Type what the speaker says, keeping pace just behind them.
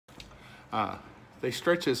They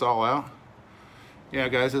stretch this all out. Yeah,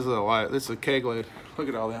 guys, this is a lot. This is a keg load. Look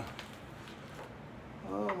at all that.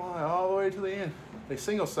 Oh my, all the way to the end. They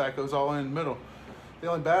single stack those all in the middle. The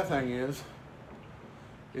only bad thing is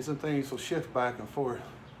some things will shift back and forth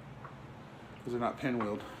because they're not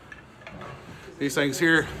pinwheeled. These things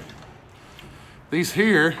here, these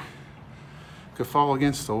here could fall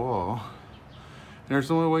against the wall. And there's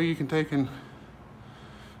the only way you can take and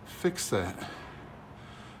fix that.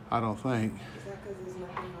 I don't think. Is that because there's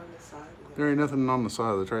nothing on the side? There ain't nothing on the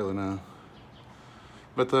side of the trailer now.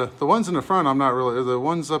 But the ones in the front, I'm not really, the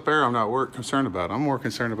ones up there, I'm not concerned about. I'm more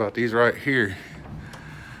concerned about these right here.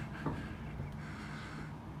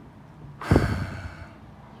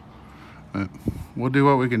 But we'll do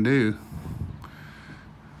what we can do.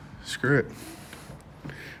 Screw it.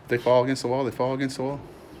 If they fall against the wall, they fall against the wall.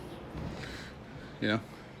 You know,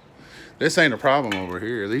 this ain't a problem over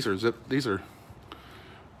here. These are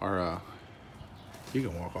you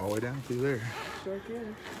can walk all the way down through there. Sure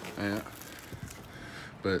can. Yeah.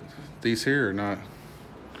 But these here are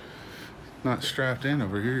not strapped in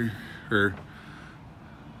over here. Or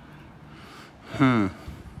So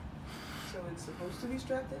it's supposed to be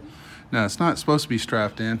strapped in? no, it's not supposed to be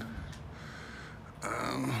strapped in.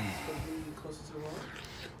 Closer to the wall?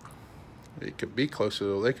 It could be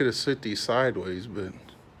closer. They could have sit these sideways, but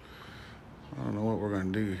I don't know what we're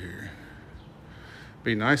gonna do here.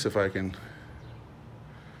 Be nice if I can.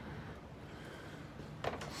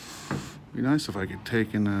 Be nice if I could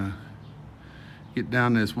take and get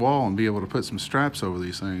down this wall and be able to put some straps over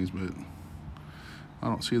these things, but I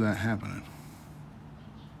don't see that happening.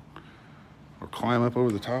 Or climb up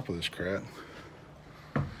over the top of this crap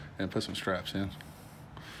and put some straps in.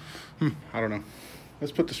 I don't know.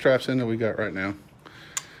 Let's put the straps in that we got right now.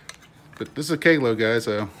 But this is a keg-load, guys,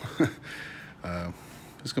 so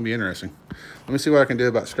it's gonna be interesting. Let me see what I can do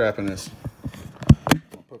about strapping this.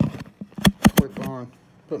 Clip on,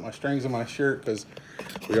 put my strings in my shirt because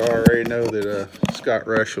we already know that Scott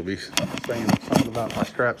Rush will be saying something about my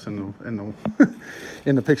straps in the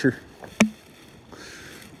in the picture.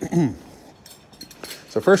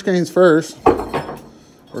 So first things first,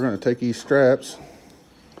 we're gonna take these straps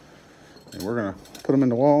and we're gonna put them in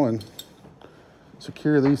the wall and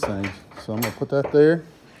secure these things. So I'm gonna put that there,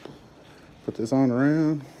 put this on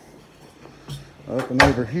around, up and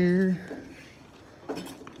over here,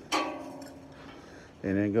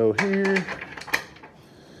 and then go here,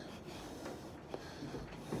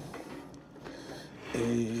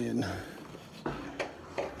 and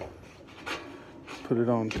put it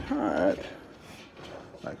on tight,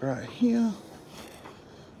 like right here,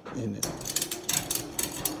 and then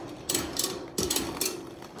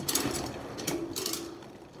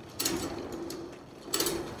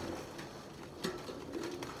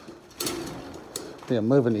they're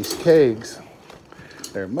moving these kegs.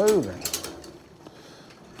 They're moving.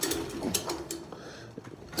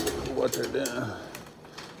 What they're doing.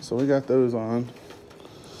 So we got those on.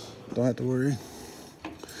 Don't have to worry.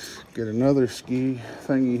 Get another ski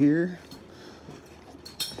thingy here.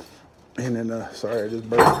 And then, sorry, I just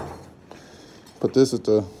burped. Put this at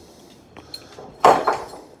the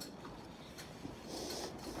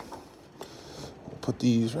put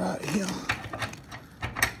these right here.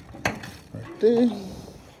 Right there.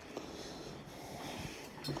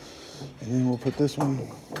 And then we'll put this one.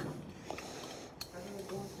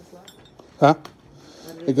 Huh?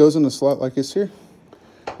 It goes in the slot like this here.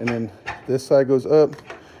 And then this side goes up.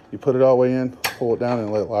 You put it all the way in, pull it down,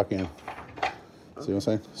 and let it lock in. See what I'm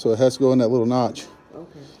saying? So it has to go in that little notch.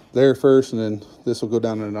 Okay. There first, and then this will go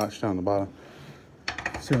down in the notch down the bottom.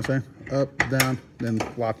 See what I'm saying? Up, down, then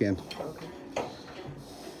lock in. Okay.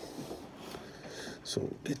 So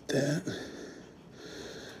we'll get that.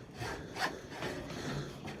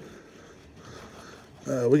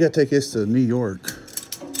 We got to take this to New York.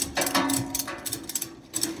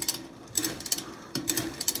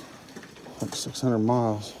 Like 600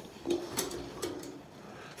 miles.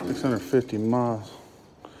 650 miles.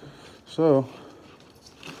 So,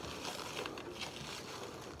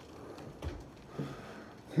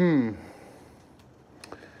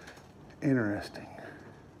 interesting.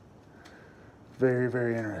 Very,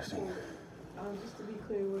 very interesting. Just to be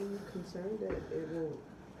clear, were you concerned that it won't?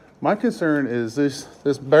 My concern is this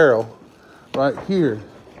barrel right here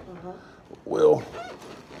will,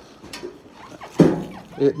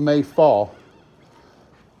 it may fall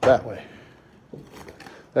that way.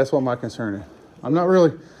 That's what my concern is. I'm not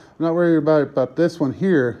worried about this one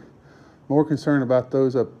here. More concerned about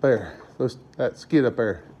those up there, that skid up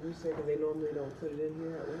there. You said that they normally don't put it in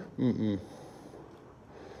here that way?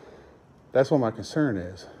 That's what my concern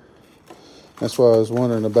is. That's why I was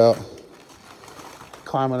wondering about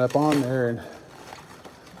climbing up on there and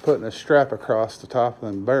putting a strap across the top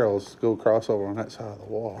of them barrels to go across over on that side of the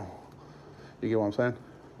wall. You get what I'm saying?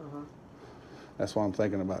 That's what I'm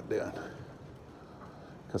thinking about doing.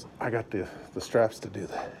 Because I got the straps to do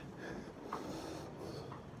that.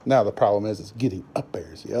 Now the problem is getting up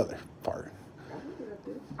there is the other part.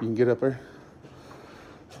 You can get up there?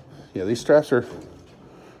 Yeah, these straps are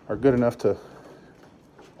good enough to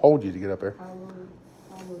hold you to get up there. How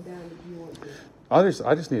low down do you want this?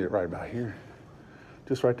 I just need it right about here.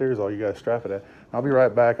 Just right there is all you got to strap it at. I'll be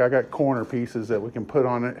right back. I got corner pieces that we can put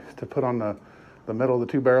on it to put on the middle of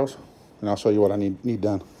the two barrels, and I'll show you what I need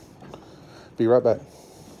done. Be right back.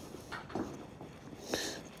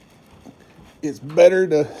 It's better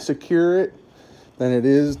to secure it than it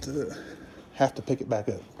is to have to pick it back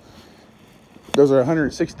up. Those are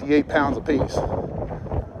 168 pounds a piece.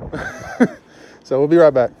 So we'll be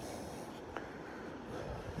right back.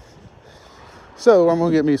 So I'm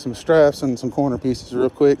gonna get me some straps and some corner pieces real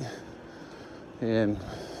quick. And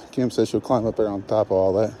Kim says she'll climb up there on top of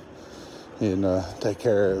all that and take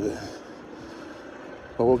care of it.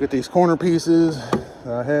 But we'll get these corner pieces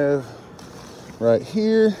that I have right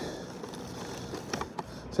here.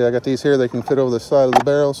 See, I got these here. They can fit over the side of the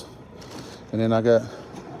barrels. And then I got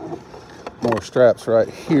more straps right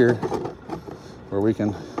here where we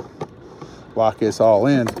can lock this all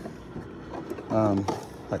in,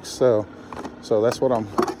 like so. So that's what I'm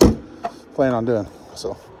planning on doing.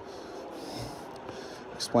 So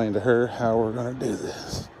explain to her how we're gonna do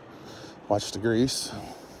this. Watch the grease.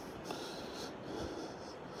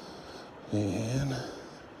 And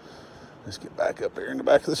let's get back up here in the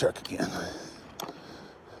back of the truck again.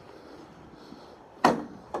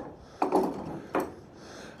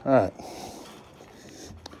 All right.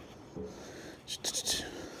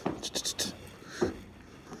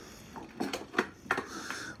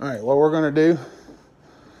 All right, what we're gonna do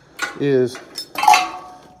is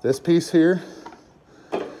this piece here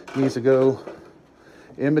needs to go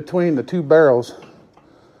in between the two barrels. You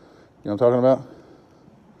know what I'm talking about?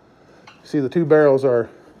 See, the two barrels are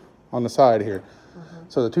on the side here.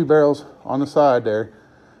 So the two barrels on the side there,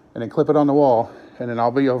 and then clip it on the wall, and then I'll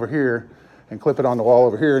be over here and clip it on the wall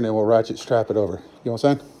over here, and then we'll ratchet strap it over. You know what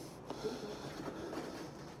I'm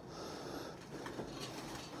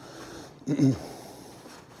saying?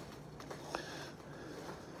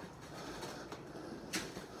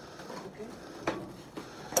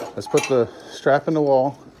 Let's put the strap in the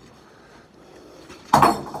wall.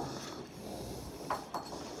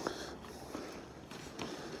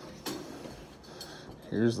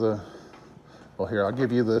 Here's the, well, here, I'll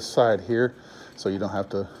give you this side here so you don't have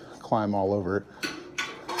to climb all over it.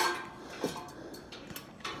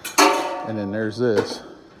 And then there's this.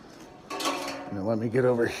 And then let me get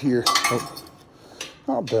over here. Oh,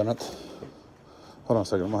 I've done it. Hold on a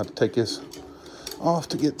second, I'm gonna have to take this off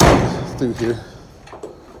to get through here.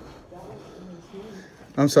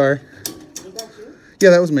 I'm sorry. Was that you? Yeah,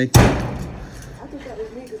 that was me. I think that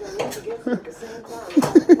was me because I went against it at the same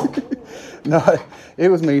time. No, it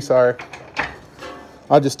was me, sorry.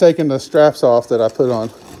 I've just taken the straps off that I put on.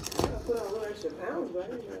 I put on a little extra pounds,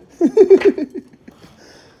 but anyway.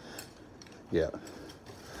 Yeah.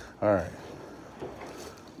 All right.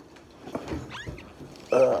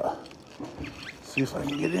 See if I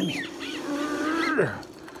can get in here.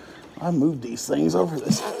 I moved these things over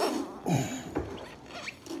this.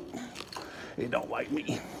 They don't like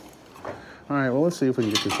me. All right, well, let's see if we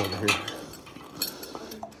can get this over here.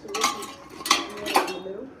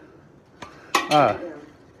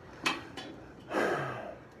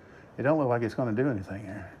 It don't look like it's going to do anything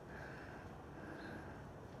here.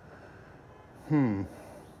 Don't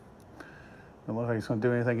look like it's going to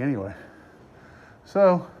do anything anyway.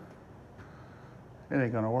 So, it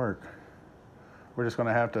ain't going to work. We're just going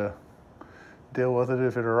to have to deal with it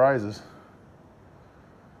if it arises.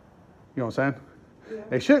 You know what I'm saying? Yeah.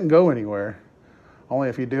 They shouldn't go anywhere, only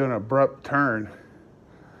if you do an abrupt turn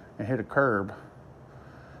and hit a curb.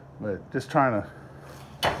 But just trying to...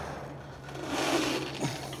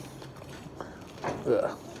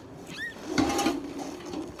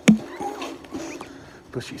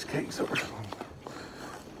 push these cakes over.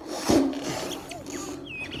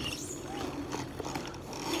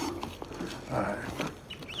 All right.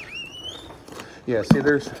 Yeah, see,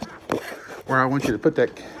 there's where I want you to put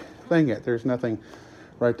that thing at. There's nothing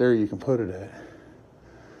right there you can put it at.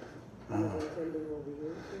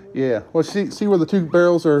 Yeah, well, see where the two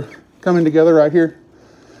barrels are coming together right here?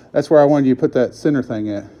 That's where I wanted you to put that center thing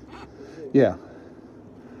at. Yeah.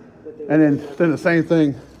 And then the same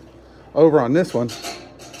thing over on this one.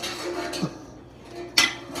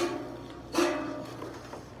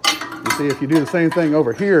 You You see, if you do the same thing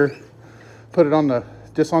over here, put it on the,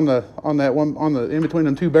 just on that one, on the, in between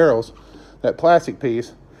them two barrels, that plastic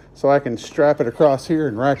piece, so I can strap it across here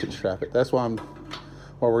and ratchet strap it. That's what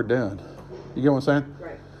we're doing. You get what I'm saying?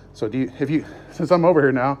 Right. So since I'm over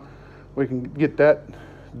here now, we can get that,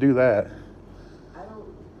 do that.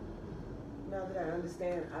 Now that I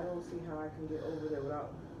understand, I don't see how I can get over there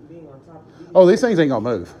without being on top of these. Oh, these things ain't gonna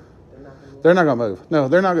move. They're not gonna move. No,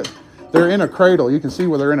 they're not gonna. They're in a cradle. You can see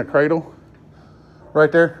where they're in a cradle,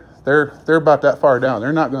 right there. They're about that far down.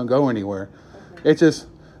 They're not gonna go anywhere. Okay. It's just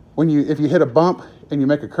if you hit a bump and you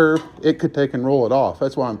make a curve, it could take and roll it off.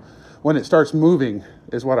 That's why when it starts moving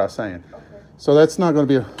is what I was saying. Okay. So that's not gonna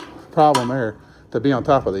be a problem there to be on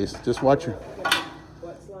top of these. Just watch your.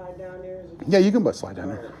 Butt slide down there. Yeah, you can butt slide down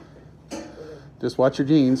there. Okay. Just watch your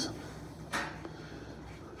jeans.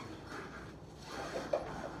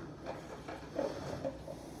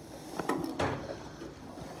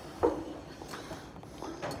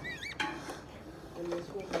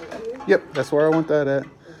 Yep, that's where I want that at.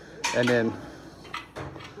 And then how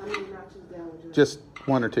many notches down would you just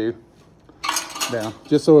 1 or 2 down,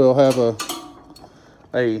 just so it'll have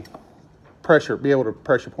a pressure, be able to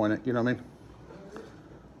pressure point it. You know what I mean?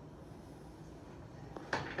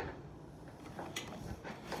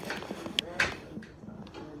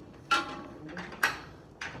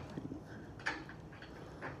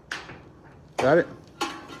 Got it?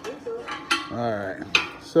 All right.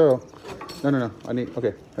 So. No.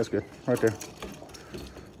 Okay, that's good. Right there.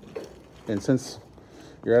 And since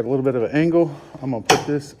you're at a little bit of an angle, I'm gonna put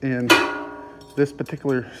this in this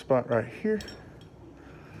particular spot right here.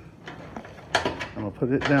 I'm gonna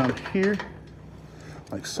put it down here,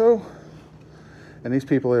 like so. And these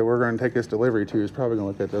people that we're gonna take this delivery to is probably gonna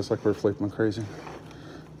look at this like we're flipping crazy.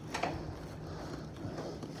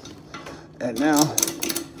 And now,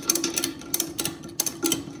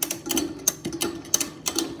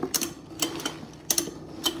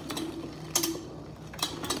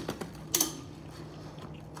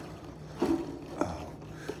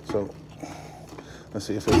 so let's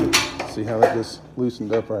see if we can see how that just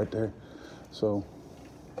loosened up right there. So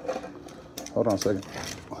hold on a second.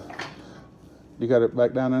 You got it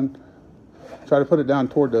back down in? Try to put it down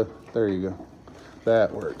toward the, there you go.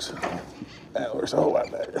 That works. That works a whole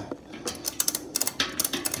lot better.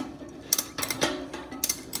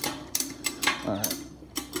 All right.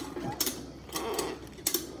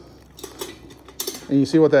 And you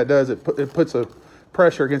see what that does? It puts a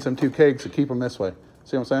pressure against them two kegs to keep them this way.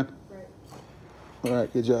 See what I'm saying? Right. All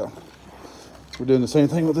right, good job. We're doing the same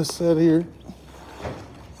thing with this set here.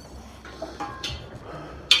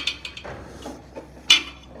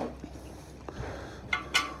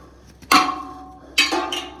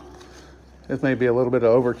 This may be a little bit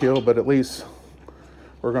of overkill, but at least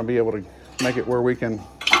we're going to be able to make it where we can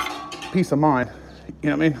peace of mind. You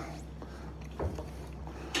know what I mean?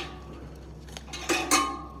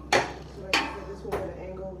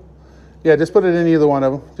 Yeah, just put it in either one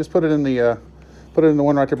of them. Just put it in the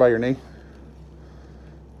one right there by your knee.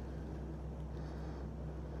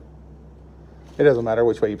 It doesn't matter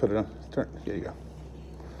which way you put it on. Turn. Here you go.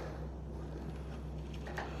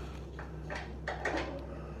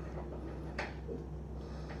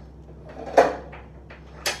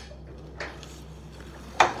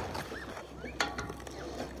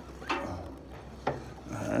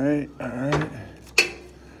 All right.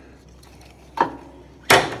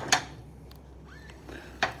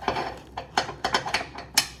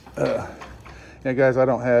 Yeah, guys, I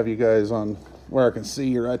don't have you guys on where I can see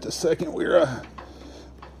you right this second. We're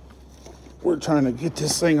trying to get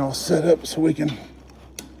this thing all set up so we can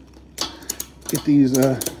get these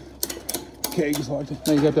kegs locked in.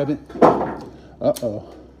 Now you got that in?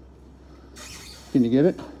 Uh-oh. Can you get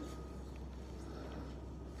it?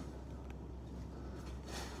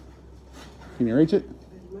 Can you reach it?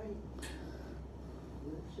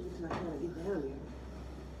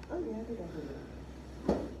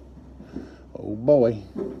 Oh boy.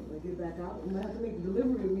 When I get back out, I'm gonna have to make a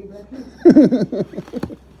delivery of me back here.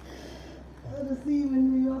 I'll just see you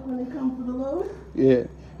in New York when they come for the load. Yeah.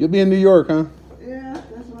 You'll be in New York, huh? Yeah,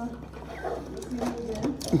 that's right. I'll see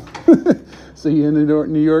you again. See you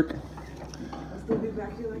in New York? I'll still be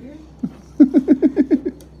back here again.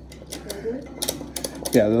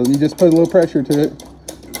 Yeah, you just put a little pressure to it.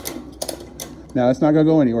 Now, it's not going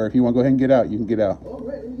to go anywhere. If you want to go ahead and get out, you can get out. Oh,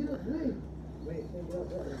 right, let me get up. Wait,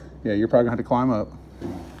 yeah, you're probably going to have to climb up.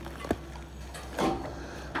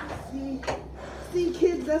 See,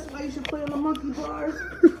 kids, that's why you should play on the monkey bars.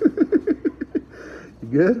 You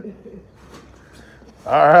good?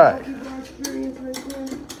 All right. Monkey bar experience right there.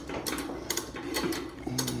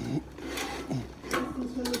 This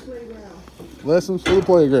is from the Lessons for the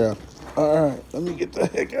playground. All right, let me get the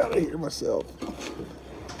heck out of here myself.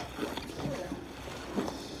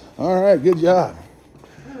 All right, good job.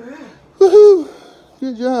 Woohoo!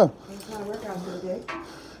 Good job. That's my workout for the day.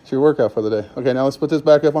 It's your workout for the day. Okay, now let's put this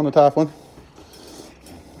back up on the top one.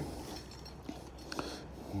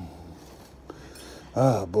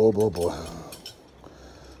 Ah, boy, boy, boy.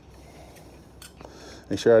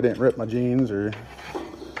 Make sure I didn't rip my jeans or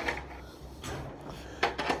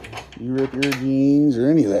you rip your jeans or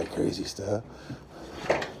any of that crazy stuff.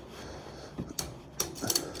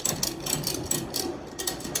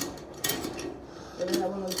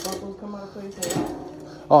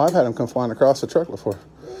 Oh, I've had them come flying across the truck before,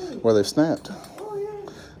 where they've snapped. Oh, yeah.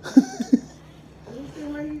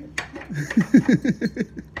 Right here.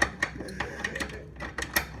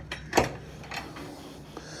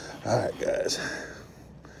 All right, guys.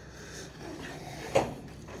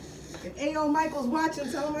 If A.O. Michael's watching,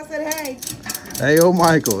 tell him I said hey. A.O.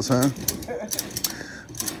 Michaels, huh?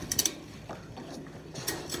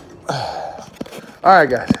 All right,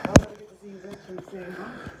 guys.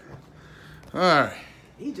 All right.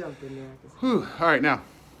 He jumped in there. Whew. All right, now.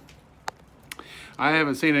 I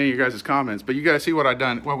haven't seen any of you guys' comments, but you guys see what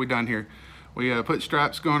we done here. We put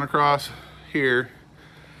straps going across here,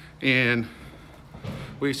 and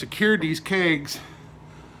we secured these kegs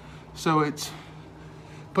so it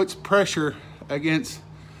puts pressure against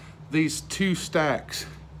these two stacks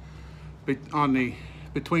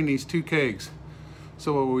between these two kegs.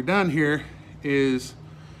 So what we've done here is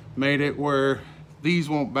made it where these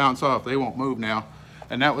won't bounce off. They won't move now.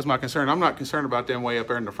 And that was my concern. I'm not concerned about them way up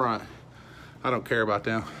there in the front. I don't care about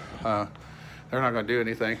them. They're not gonna do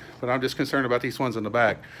anything, but I'm just concerned about these ones in the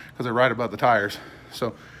back because they're right above the tires. So,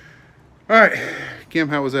 all right, Kim,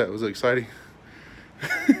 how was that? Was it exciting?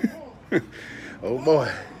 Oh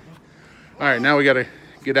boy. All right, now we gotta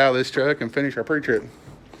get out of this truck and finish our pre-trip.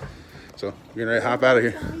 So we're getting ready to hop out of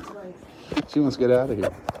here. She wants to get out of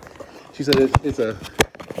here. She said it's a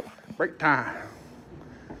break time.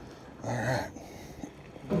 All right.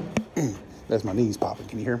 That's my knees popping.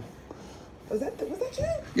 Can you hear them? Was that you?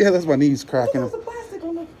 Yeah, that's my knees cracking. There was a plastic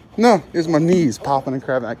on the... No, it's my knees popping and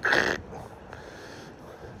cracking. Like,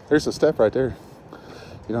 there's a step right there.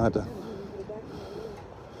 You don't have to.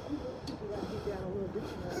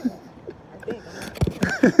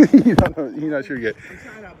 You don't know. You're not sure yet. I'm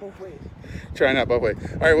trying out both ways. Trying out both ways.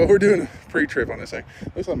 All right, well, we're doing a pre-trip on this thing.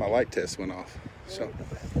 Looks like my light test went off. So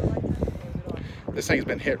this thing's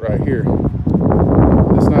been hit right here.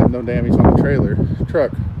 It's not no damage on the trailer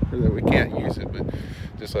truck, or that we can't use it, but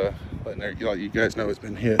just letting you guys know it's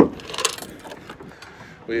been hit.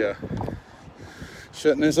 We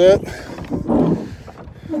shutting this up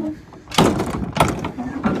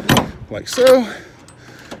like so.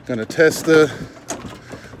 Gonna test the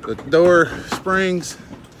door springs.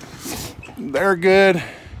 They're good.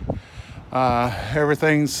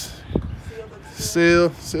 Everything's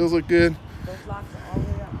seals look good. Those locks are all the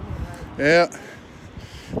way up in Yeah.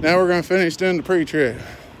 Now we're gonna finish doing the pre-trip.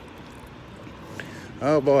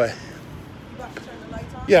 Oh boy. You about to turn the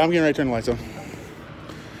lights on? Yeah, I'm getting ready to turn the lights on.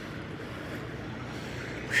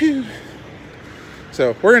 Whew.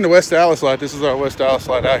 So we're in the West Allis lot. This is our West Allis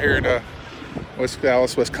lot out here in West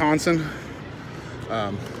Allis, Wisconsin.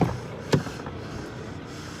 So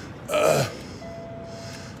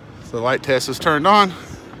the light test is turned on,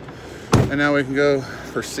 and now we can go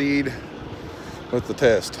proceed with the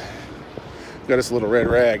test. We've got us a little red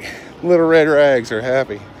rag. Little red rags are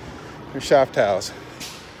happy. They're shop towels.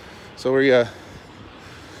 So we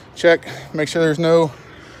check, make sure there's no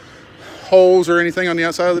holes or anything on the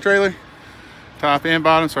outside of the trailer. Top and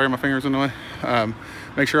bottom. Sorry, my finger's in the way.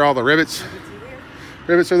 Make sure all the rivets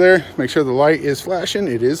are there. Make sure the light is flashing.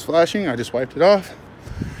 It is flashing. I just wiped it off.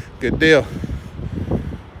 Good deal.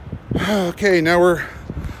 Okay, now we're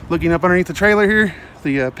looking up underneath the trailer here.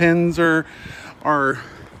 The pins are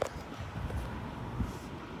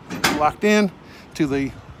locked in to the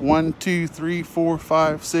 1, 2, 3, 4,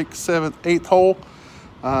 5, 6, 7, 8th hole.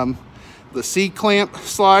 The C-clamp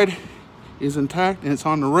slide is intact and it's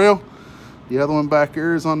on the rail. The other one back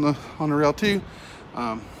there is on the rail too.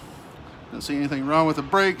 Don't see anything wrong with the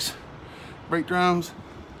brakes, brake drums.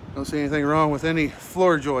 Don't see anything wrong with any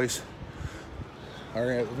floor joists. All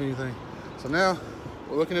right, with anything. So now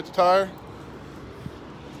we're looking at the tire,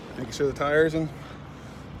 making sure the tire's in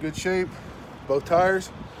good shape, both tires.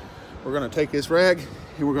 We're gonna take this rag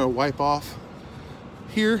and we're gonna wipe off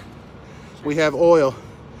here. We have oil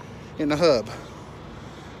in the hub.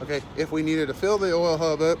 Okay, if we needed to fill the oil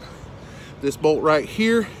hub up, this bolt right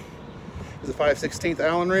here is a 5/16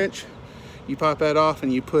 Allen wrench. You pop that off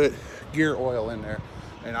and you put gear oil in there.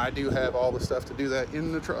 And I do have all the stuff to do that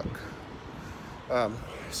in the truck.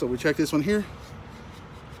 So we check this one here.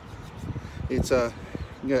 It's you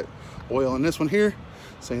got oil in this one here.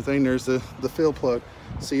 Same thing, there's the fill plug.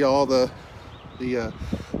 See all the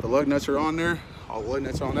lug nuts are on there. All the lug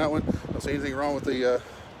nuts are on that one. Don't see anything wrong with the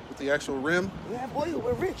actual rim. We have oil,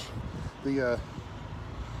 we're rich. The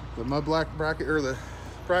mud black bracket, or the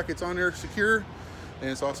brackets on there secure, and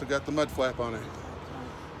it's also got the mud flap on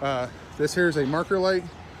it. This here is a marker light,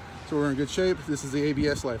 so we're in good shape. This is the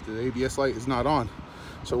ABS light. The ABS light is not on,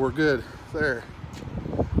 so we're good there.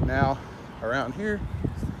 Now around here,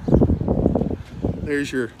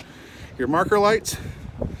 there's your marker lights.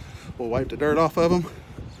 We'll wipe the dirt off of them.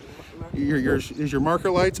 Is your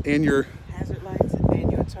marker lights and your hazard lights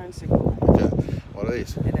and your turn signal. Okay. What are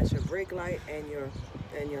these? And that's your brake light and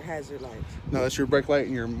your hazard lights. No, that's your brake light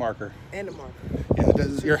and your marker. And the marker. Yeah,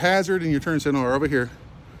 your hazard and your turn signal are over here.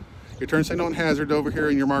 Your turn signal and hazard over here,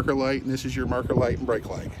 and your marker light, and this is your marker light and brake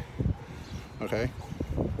light. Okay.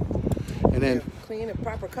 And then clean and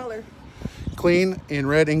proper color. Clean and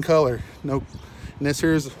red in color. No, and this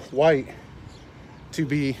here is white to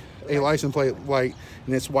be a license plate light,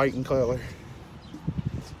 and it's white in color.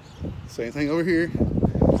 Same thing over here.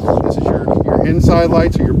 This is your inside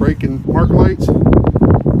lights, or your brake and marker lights.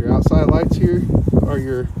 Your outside lights here are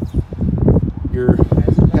your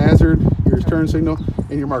hazard, your turn signal,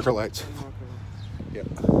 and your marker lights. Yep.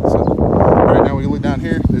 So right now we look down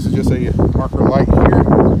here. This is just a marker light here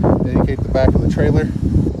to indicate the back of the trailer.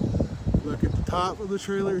 Look at the top of the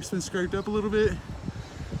trailer. It's been scraped up a little bit.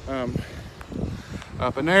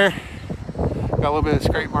 Up in there, got a little bit of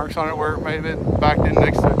scrape marks on it where it may have been backed in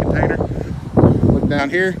next to the container. Look down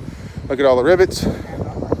here. Look at all the rivets.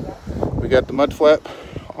 We got the mud flap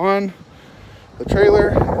on the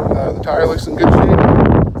trailer. The tire looks in good shape.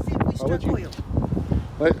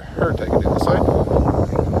 Let her take it to the side.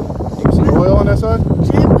 You can see oil on that side?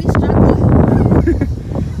 Jim, we struck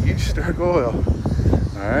oil. You struck oil.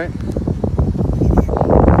 Alright.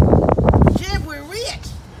 Jim, we're rich.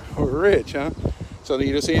 We're rich, huh? So do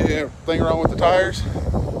you just see anything wrong with the tires?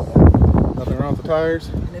 Nothing wrong with the tires?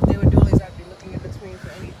 And if they were dualies, I'd be looking in between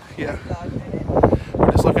for any clogged in it.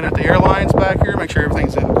 We're just looking at the airlines back here, make sure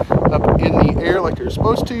everything's up in the air like they're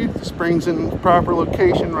supposed to. The spring's in the proper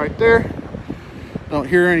location right there. Don't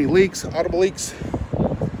hear any leaks, audible leaks.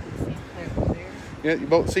 Yeah, your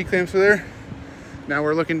bolt C-clamps are there. Now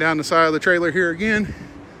we're looking down the side of the trailer here again.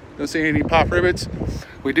 Don't see any pop rivets.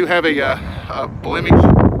 We do have a blemish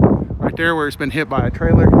right there where it's been hit by a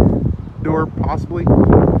trailer door, possibly,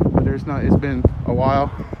 but there's not. It's been a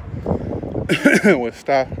while. With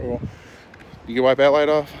stop. You can wipe that light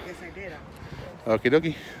off. Yes, I did. Okie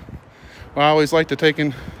dokie. Well, I always like to take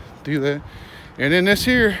and do that. And then this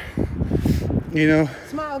here, you know.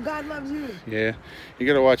 Smile, God loves you. Yeah, you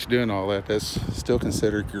gotta watch doing all that. That's still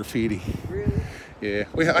considered graffiti. Really? Yeah.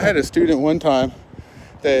 I had a student one time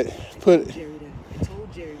that put. I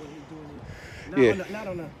told Jerry when he was doing it. Not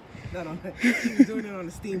on that. He was doing it on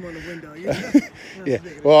the steam on the window. Yeah.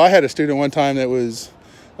 Well, I had a student one time that was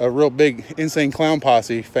a real big Insane Clown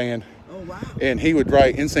Posse fan. Oh, wow. And he would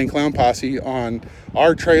write Insane Clown Posse on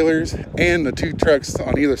our trailers and the two trucks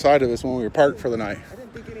on either side of us when we were parked for the night. I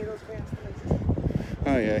didn't think any of those fans still existed.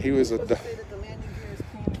 Oh yeah, he was a. Say that the landing gear is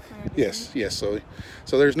clean and clear. Yes.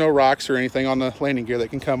 So there's no rocks or anything on the landing gear that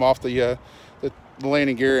can come off the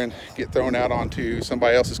landing gear and get thrown out onto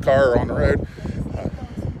somebody else's car or on the road.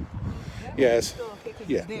 Yes.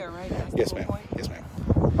 Yeah. There, right? That's Yes, the ma'am. whole point? Yes, ma'am.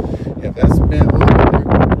 Yeah, that's been a little bit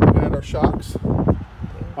there. Looking at our shocks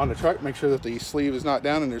on the truck, make sure that the sleeve is not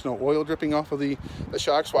down and there's no oil dripping off of the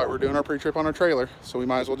shocks while we're doing our pre-trip on our trailer. So we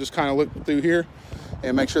might as well just kind of look through here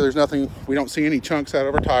and make sure there's nothing, we don't see any chunks out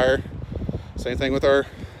of our tire. Same thing with our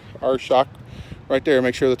shock right there.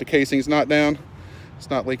 Make sure that the casing's not down. It's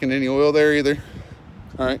not leaking any oil there either.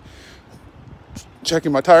 All right.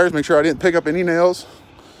 Checking my tires, make sure I didn't pick up any nails,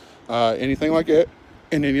 anything like that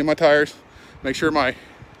in any of my tires. Make sure my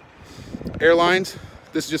airlines,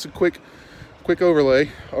 this is just a quick overlook.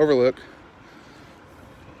 What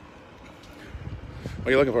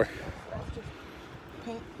are you looking for?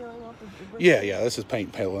 Paint peeling off the brake? Yeah, this is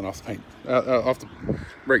paint peeling off the paint, off the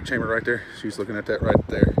brake chamber right there. She's looking at that right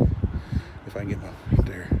there. If I can get my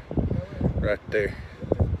right there.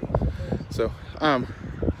 So,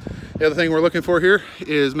 the other thing we're looking for here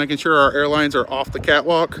is making sure our airlines are off the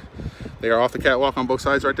catwalk. They are off the catwalk on both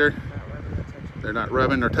sides right there. They're not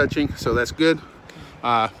rubbing or touching, so that's good.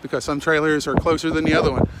 Because some trailers are closer than the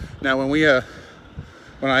other one. Now, when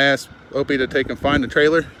I asked Opie to take and find the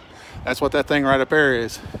trailer, that's what that thing right up there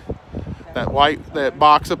is. That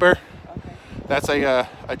box up there. That's a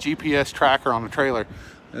GPS tracker on the trailer.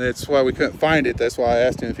 And that's why we couldn't find it. That's why I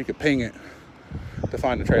asked him if he could ping it to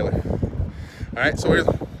find the trailer. All right, so we're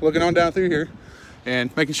looking on down through here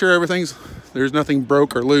and making sure there's nothing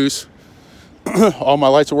broke or loose. All my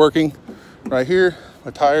lights are working right here.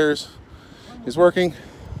 My tires is working.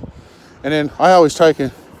 And then I always try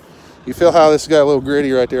to, you feel how this got a little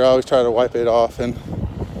gritty right there. I always try to wipe it off, and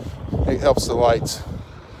it helps the lights.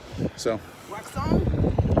 So. Wax on?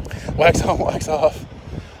 Wax on, wax off.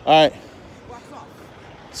 All right. Wax off.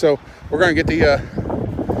 So we're gonna get the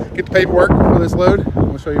paperwork for this load. I'm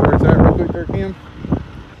gonna show you where it's at real quick there, Kim.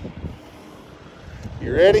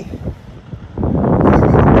 You ready?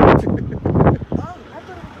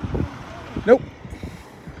 Nope.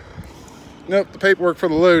 Nope, the paperwork for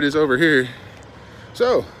the load is over here.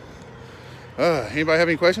 So, anybody have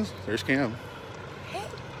any questions? There's Kim.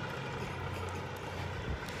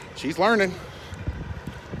 She's learning.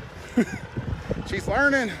 She's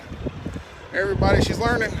learning. Everybody, she's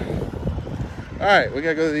learning. All right, we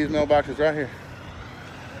gotta go to these mailboxes right here.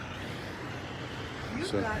 You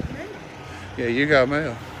got mail. Yeah, you got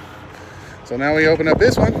mail. So now we open up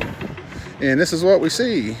this one, and this is what we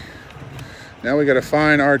see. Now we gotta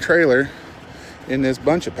find our trailer in this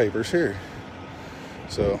bunch of papers here.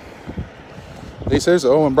 So these here's the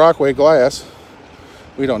Owen Brockway glass.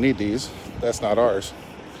 We don't need these. That's not ours.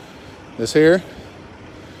 This here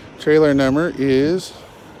trailer number is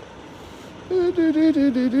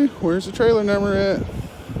where's the trailer number at?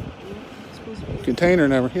 Container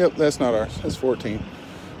number. Yep, that's not ours. That's 14.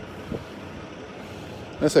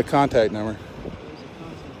 That's a contact number.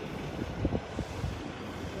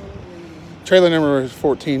 Trailer number is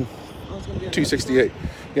 14268.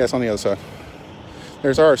 Yeah, it's on the other side.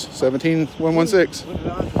 There's ours, 17116.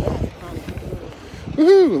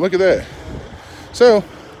 Woohoo! Look at that. So,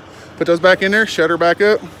 put those back in there. Shut her back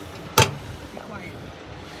up.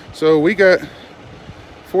 So we got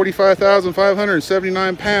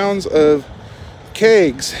 45,579 pounds of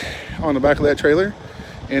kegs on the back of that trailer,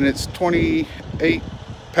 and it's 28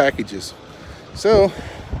 packages. So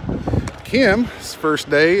Kim's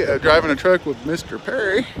first day of driving a truck with Mr.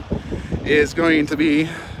 Perry is going to be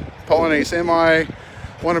pulling a semi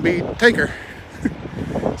wannabe tanker.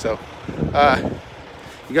 So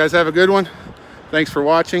you guys have a good one. Thanks for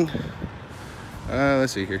watching.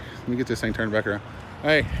 Let's see here. Let me get this thing turned back around.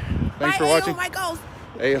 Hey, thanks for watching.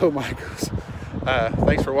 Ayo Michaels.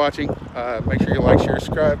 Thanks for watching. Make sure you like, share,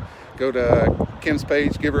 subscribe. Go to Kim's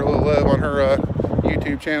page. Give her a little love on her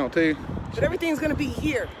YouTube channel too. But everything's gonna be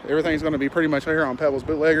here. Everything's gonna be pretty much here on Pebbles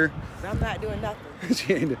Bootlegger. I'm not doing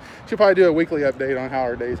nothing. She'll probably do a weekly update on how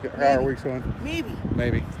our days, how our week's going.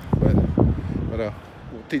 Maybe. But we'll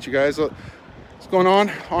teach you guys what's going on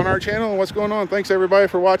our channel and what's going on. Thanks everybody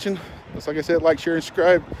for watching. Just like I said, like, share, and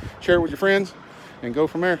subscribe. Share it with your friends, and go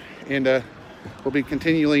from there. And we'll be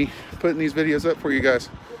continually putting these videos up for you guys.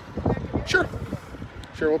 Sure,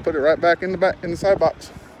 we'll put it right back in the side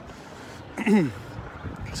box.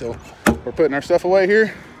 So we're putting our stuff away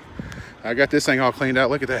here. I got this thing all cleaned out.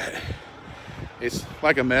 Look at that. It's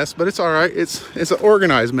like a mess, but it's all right. It's an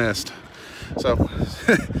organized mess. So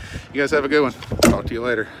you guys have a good one. Talk to you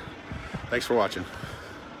later. Thanks for watching.